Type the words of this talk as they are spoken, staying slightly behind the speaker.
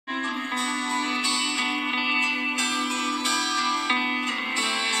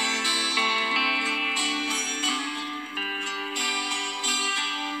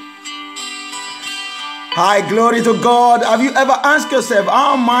Hi, glory to God. Have you ever asked yourself,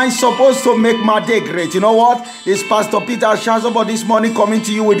 how am I supposed to make my day great? You know what? This Pastor Peter Asiazobor this morning coming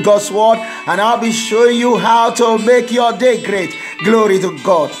to you with God's word, and I'll be showing you how to make your day great. Glory to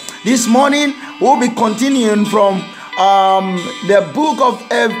God. This morning, we'll be continuing from the book of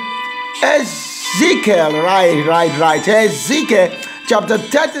Ezekiel. Right. Ezekiel chapter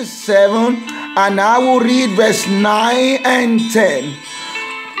 37, and I will read verse 9 and 10.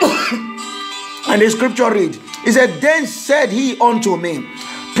 And the scripture reads, it said, then said he unto me,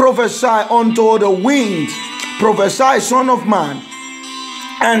 prophesy unto the wind, prophesy, son of man,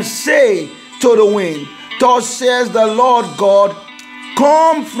 and say to the wind, thus says the Lord God,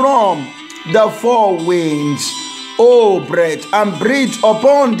 come from the four winds, O breath, and breathe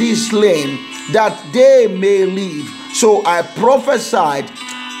upon this land, that they may live. So I prophesied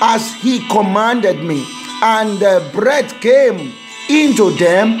as he commanded me, and the breath came into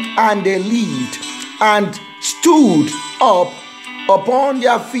them, and they lived, and stood up upon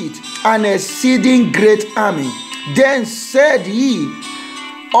their feet, an exceeding great army. Then said he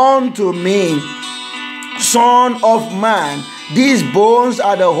unto me, son of man, these bones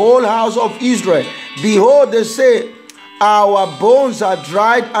are the whole house of Israel. Behold, they say, our bones are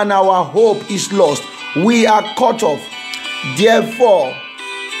dried, and our hope is lost. We are cut off. Therefore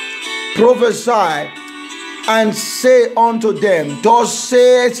prophesy and say unto them, thus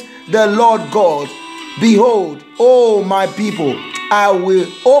says the Lord God, behold, O my people, I will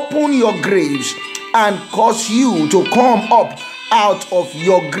open your graves and cause you to come up out of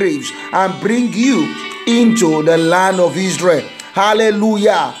your graves and bring you into the land of Israel.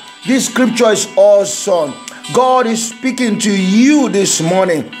 Hallelujah. This scripture is awesome. God is speaking to you this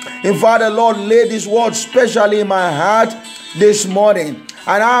morning. In fact, the Lord laid this word specially in my heart this morning,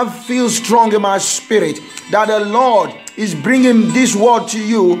 and I feel strong in my spirit that the Lord is bringing this word to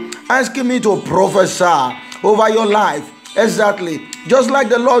you, asking me to prophesy over your life. Exactly. Just like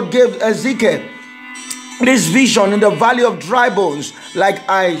the Lord gave Ezekiel this vision in the valley of dry bones, like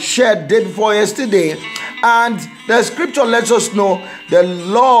I shared day before yesterday. And the scripture lets us know the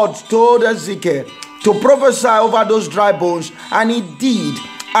Lord told Ezekiel to prophesy over those dry bones, and he did.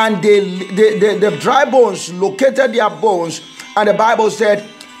 And the dry bones located their bones, and the Bible said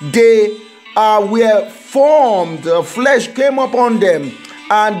they were formed, flesh came upon them,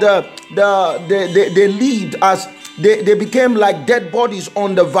 and they lived as they became like dead bodies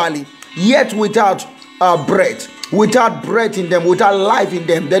on the valley, yet without breath in them, without life in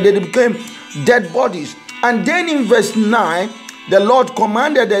them. They became dead bodies. And then in verse 9, the Lord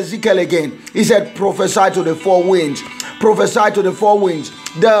commanded Ezekiel again. He said, prophesy to the four winds. Prophesy to the four winds.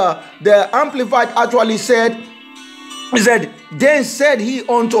 The Amplified actually said, he said, then said he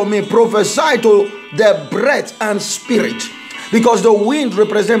unto me, prophesy to the breath and spirit. Because the wind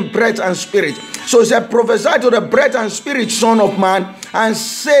represents breath and spirit. So he said, prophesy to the breath and spirit, son of man, and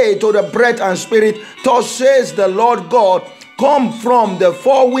say to the breath and spirit, thus says the Lord God, come from the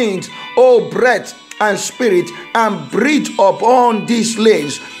four winds, O breath and spirit, and breathe upon these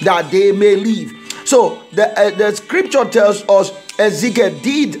lands, that they may live. So the scripture tells us Ezekiel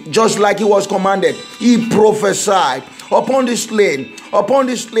did just like he was commanded. He prophesied upon this land. Upon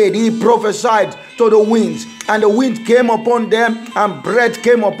this land, he prophesied to the winds, and the wind came upon them, and breath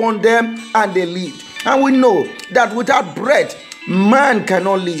came upon them, and they lived. And we know that without breath, man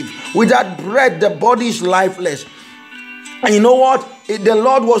cannot live. Without breath, the body is lifeless. And you know what? The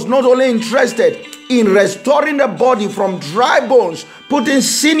Lord was not only interested in restoring the body from dry bones, putting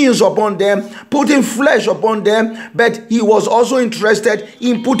sinews upon them, putting flesh upon them, but he was also interested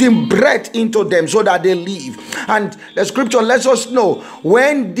in putting breath into them so that they live. And the scripture lets us know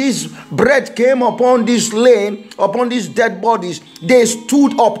when this breath came upon this land, upon these dead bodies, they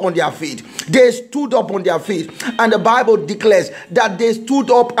stood up on their feet. They stood up on their feet. And the Bible declares that they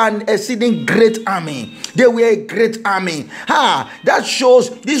stood up an exceeding great army. They were a great army. That shows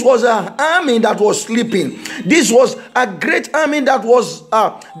this was an army that was sleeping. This was a great army that was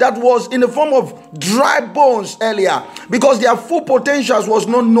in the form of dry bones earlier, because their full potentials was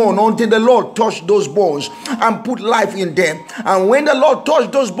not known until the Lord touched those bones and put life in them. And when the Lord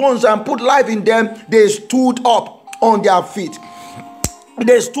touched those bones and put life in them, they stood up on their feet.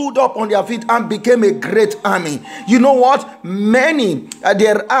 They stood up on their feet and became a great army. You know what? Many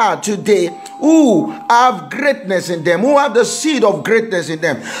there are today who have greatness in them, who have the seed of greatness in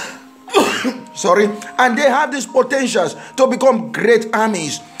them. Sorry. And they have these potentials to become great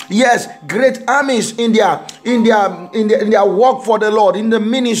armies. Yes, great armies in their work for the Lord, in the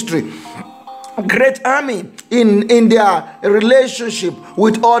ministry. great army in their relationship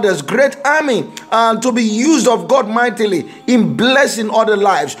with others, great army to be used of God mightily in blessing other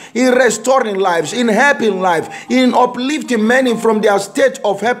lives, in restoring lives, in helping life, in uplifting many from their state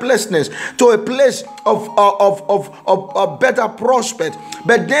of helplessness to a place of a better prospect.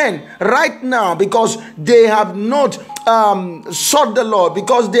 But then right now, because they have not sought the Lord,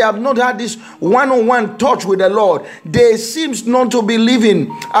 because they have not had this one-on-one touch with the Lord, they seems not to be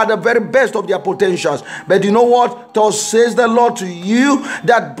living at the very best of their potentials. But you know what? Thus says the Lord to you,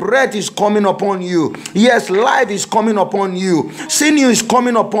 that breath is coming upon you. Yes, life is coming upon you. Sinew is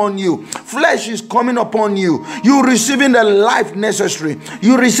coming upon you. Flesh is coming upon you. You receiving the life necessary.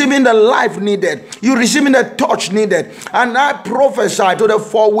 You receiving the life needed. You receiving the touch needed. And I prophesy to the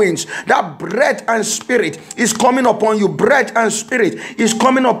four winds that breath and spirit is coming upon you. Breath and spirit is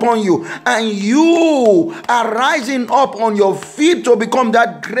coming upon you. And you are rising up on your feet to become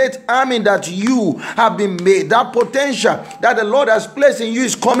that great army that you have been made. That potential that the Lord has placed in you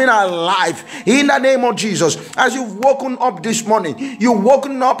is coming alive in the name of Jesus. As you've woken up this morning, you've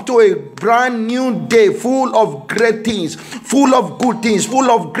woken up to a brand new day full of great things, full of good things, full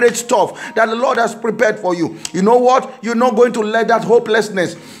of great stuff that the Lord has prepared for you. You know what? You're not going to let that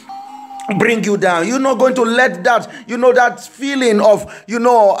hopelessness bring you down. You're not going to let that, that feeling of,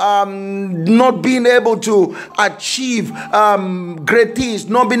 not being able to achieve great things,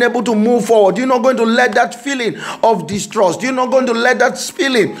 not being able to move forward. You're not going to let that feeling of distrust. You're not going to let that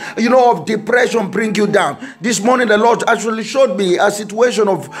feeling, of depression bring you down. This morning, the Lord actually showed me a situation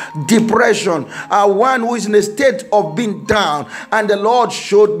of depression, one who is in a state of being down, and the Lord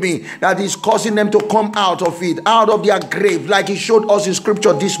showed me that He's causing them to come out of it, out of their grave, like He showed us in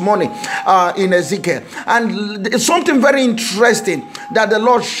scripture this morning. In Ezekiel. And it's something very interesting that the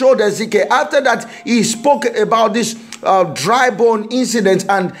Lord showed Ezekiel after that He spoke about this dry bone incident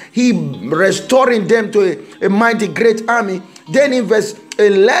and He restoring them to a mighty great army. Then in verse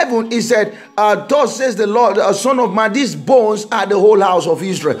 11 He said, thus says the Lord, son of man, these bones are the whole house of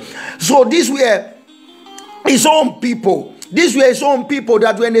Israel. So these were His own people. These were His own people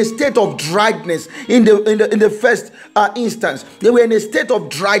that were in a state of dryness in the first instance. They were in a state of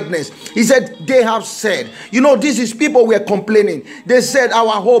dryness. He said, they have said, this is people were complaining. They said,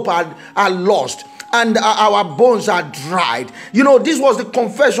 our hope are lost and our bones are dried. This was the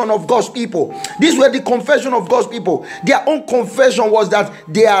confession of God's people. These were the confession of God's people. Their own confession was that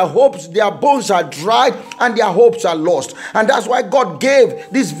their hopes, their bones are dried and their hopes are lost. And that's why God gave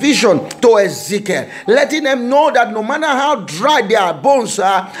this vision to Ezekiel, letting them know that no matter how dry their bones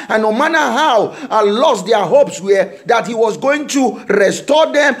are and no matter how lost their hopes were, that He was going to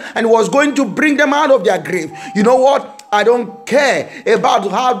restore them and was going to bring them out of their grave. You know what? I don't care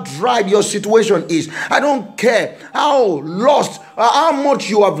about how dry your situation is. I don't care how lost, how much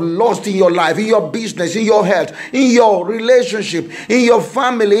you have lost in your life, in your business, in your health, in your relationship, in your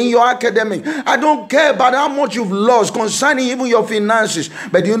family, in your academic. I don't care about how much you've lost concerning even your finances.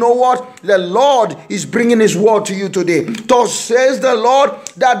 But you know what? The Lord is bringing His word to you today. Thus says the Lord,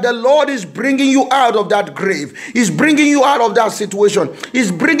 that the Lord is bringing you out of that grave. He's bringing you out of that situation. He's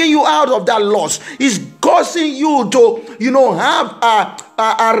bringing you out of that loss. He's causing you to, have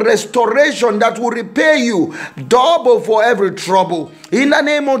a restoration that will repay you double for every trouble. In the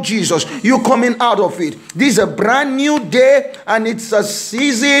name of Jesus, you're coming out of it. This is a brand new day and it's a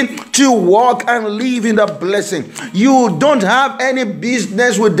season to walk and live in the blessing. You don't have any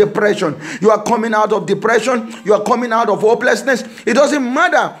business with depression. You are coming out of depression. You are coming out of hopelessness. It doesn't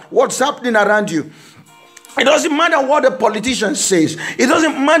matter what's happening around you. It doesn't matter what the politician says. It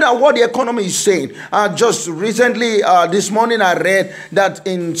doesn't matter what the economy is saying. Just recently, this morning, I read that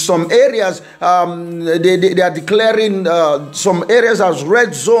in some areas, they are declaring some areas as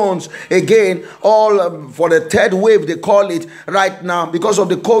red zones again, all for the third wave, they call it right now, because of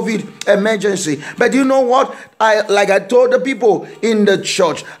the COVID emergency. But you know what? Like I told the people in the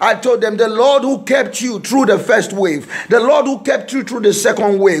church, I told them, the Lord who kept you through the first wave, the Lord who kept you through the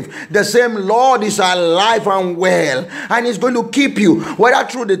second wave, the same Lord is alive and well, and He's going to keep you, whether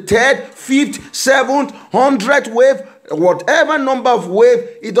through the third, fifth, seventh, 100th wave, whatever number of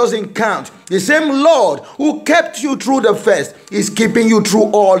wave, it doesn't count. The same Lord who kept you through the first is keeping you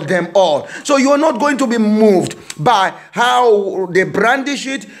through all them all. So you're not going to be moved by how they brandish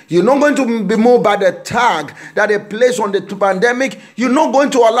it. You're not going to be moved by the tag that they place on the pandemic. You're not going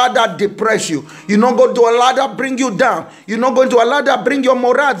to allow that depress you. You're not going to allow that bring you down. You're not going to allow that bring your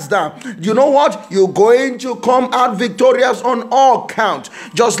morals down. You know what? You're going to come out victorious on all counts,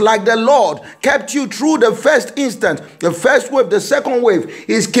 just like the Lord kept you through the first instant, the first wave, the second wave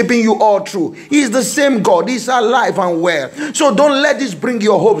is keeping you all through. true. He is the same God. He's alive and well. So don't let this bring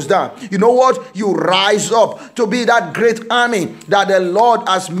your hopes down. You know what? You rise up to be that great army that the Lord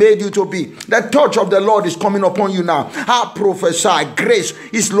has made you to be. The touch of the Lord is coming upon you now. I prophesy grace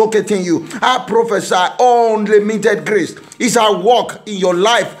is locating you. I prophesy unlimited grace is at work in your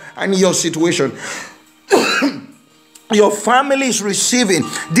life and in your situation. Your family is receiving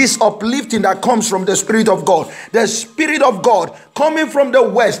this uplifting that comes from the Spirit of God. The Spirit of God coming from the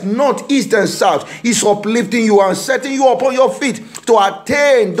west, north, east, and south is uplifting you and setting you upon your feet to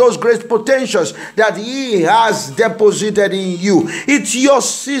attain those great potentials that He has deposited in you. It's your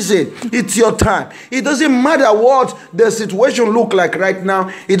season. It's your time. It doesn't matter what the situation look like right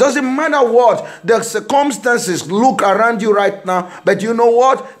now. It doesn't matter what the circumstances look around you right now. But you know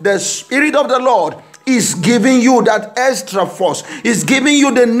what? The Spirit of the Lord is giving you that extra force, is giving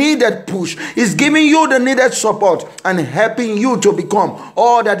you the needed push, is giving you the needed support, and helping you to become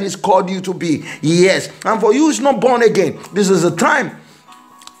all that He's called you to be. Yes, and for you who's not born again, this is the time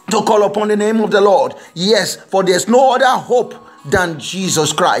to call upon the name of the Lord. Yes, for there's no other hope than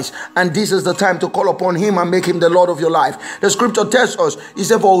Jesus Christ, and this is the time to call upon Him and make Him the Lord of your life. The scripture tells us, He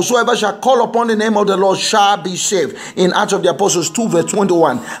said, for whosoever shall call upon the name of the Lord shall be saved, in Acts of the Apostles 2 verse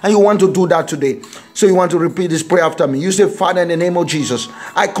 21. And you want to do that today. So you want to repeat this prayer after me. You say, Father, in the name of Jesus,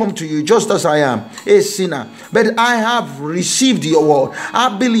 I come to you just as I am, a sinner, but I have received your word.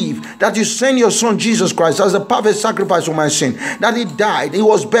 I believe that you sent your Son Jesus Christ as a perfect sacrifice for my sin, that He died, He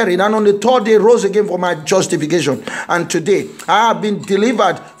was buried, and on the third day rose again for my justification. And today I have been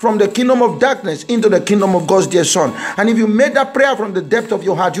delivered from the kingdom of darkness into the kingdom of God's dear Son. And if you made that prayer from the depth of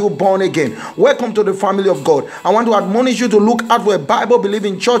your heart, you're born again. Welcome to the family of God. I want to admonish you to look out for a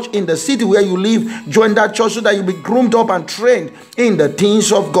Bible-believing church in the city where you live. Join that church so that you'll be groomed up and trained in the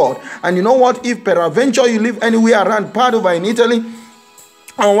things of God. And you know what? If peradventure you live anywhere around Padova in Italy,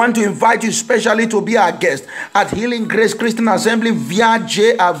 I want to invite you specially to be our guest at Healing Grace Christian Assembly, Via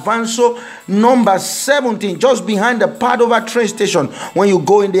J Avanzo, number 17, just behind the Padova train station when you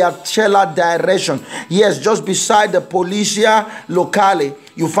go in the Arcella direction. Yes, just beside the Policia Locale.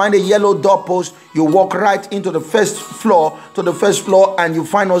 You find a yellow doorpost. You walk right into the first floor, and you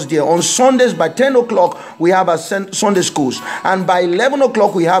find us there. On Sundays by 10 o'clock, we have our Sunday schools. And by 11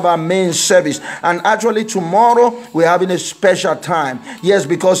 o'clock, we have our main service. And actually, tomorrow, we're having a special time. Yes,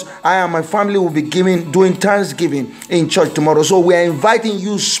 because I and my family will be doing Thanksgiving in church tomorrow. So we are inviting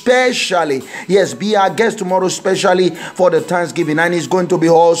you specially. Yes, be our guest tomorrow, specially for the Thanksgiving. And it's going to be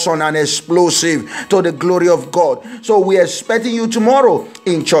awesome and explosive to the glory of God. So we are expecting you tomorrow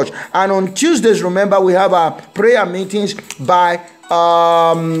in church. And on Tuesdays, remember, we have our prayer meetings by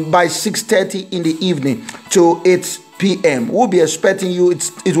 6:30 in the evening to 8 p.m. We'll be expecting you.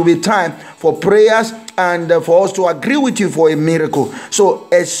 It will be time for prayers and for us to agree with you for a miracle. So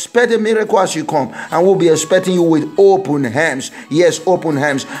expect a miracle as you come, and we'll be expecting you with open hands. Yes, open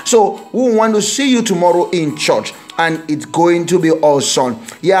hands. So we want to see you tomorrow in church, and it's going to be awesome.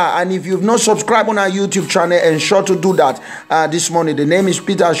 Yeah, and if you've not subscribed on our YouTube channel, ensure to do that this morning. The name is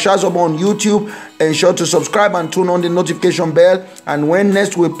Peter Asiazobor on YouTube. Ensure to subscribe and turn on the notification bell, and when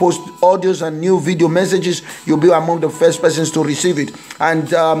next we post audios and new video messages, you'll be among the first persons to receive it.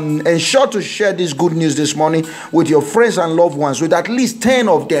 And ensure to share this good news this morning with your friends and loved ones, with at least 10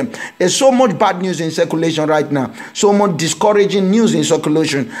 of them. There's so much bad news in circulation right now, so much discouraging news in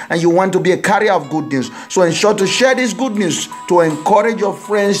circulation, and you want to be a carrier of good news. So ensure to share this good news to encourage your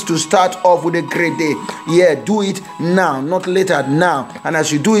friends to start off with a great day. Yeah, do it now, not later, now. And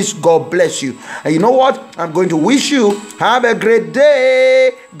as you do it, God bless you. And you know what? I'm going to wish you have a great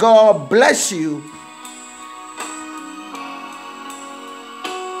day. God bless you.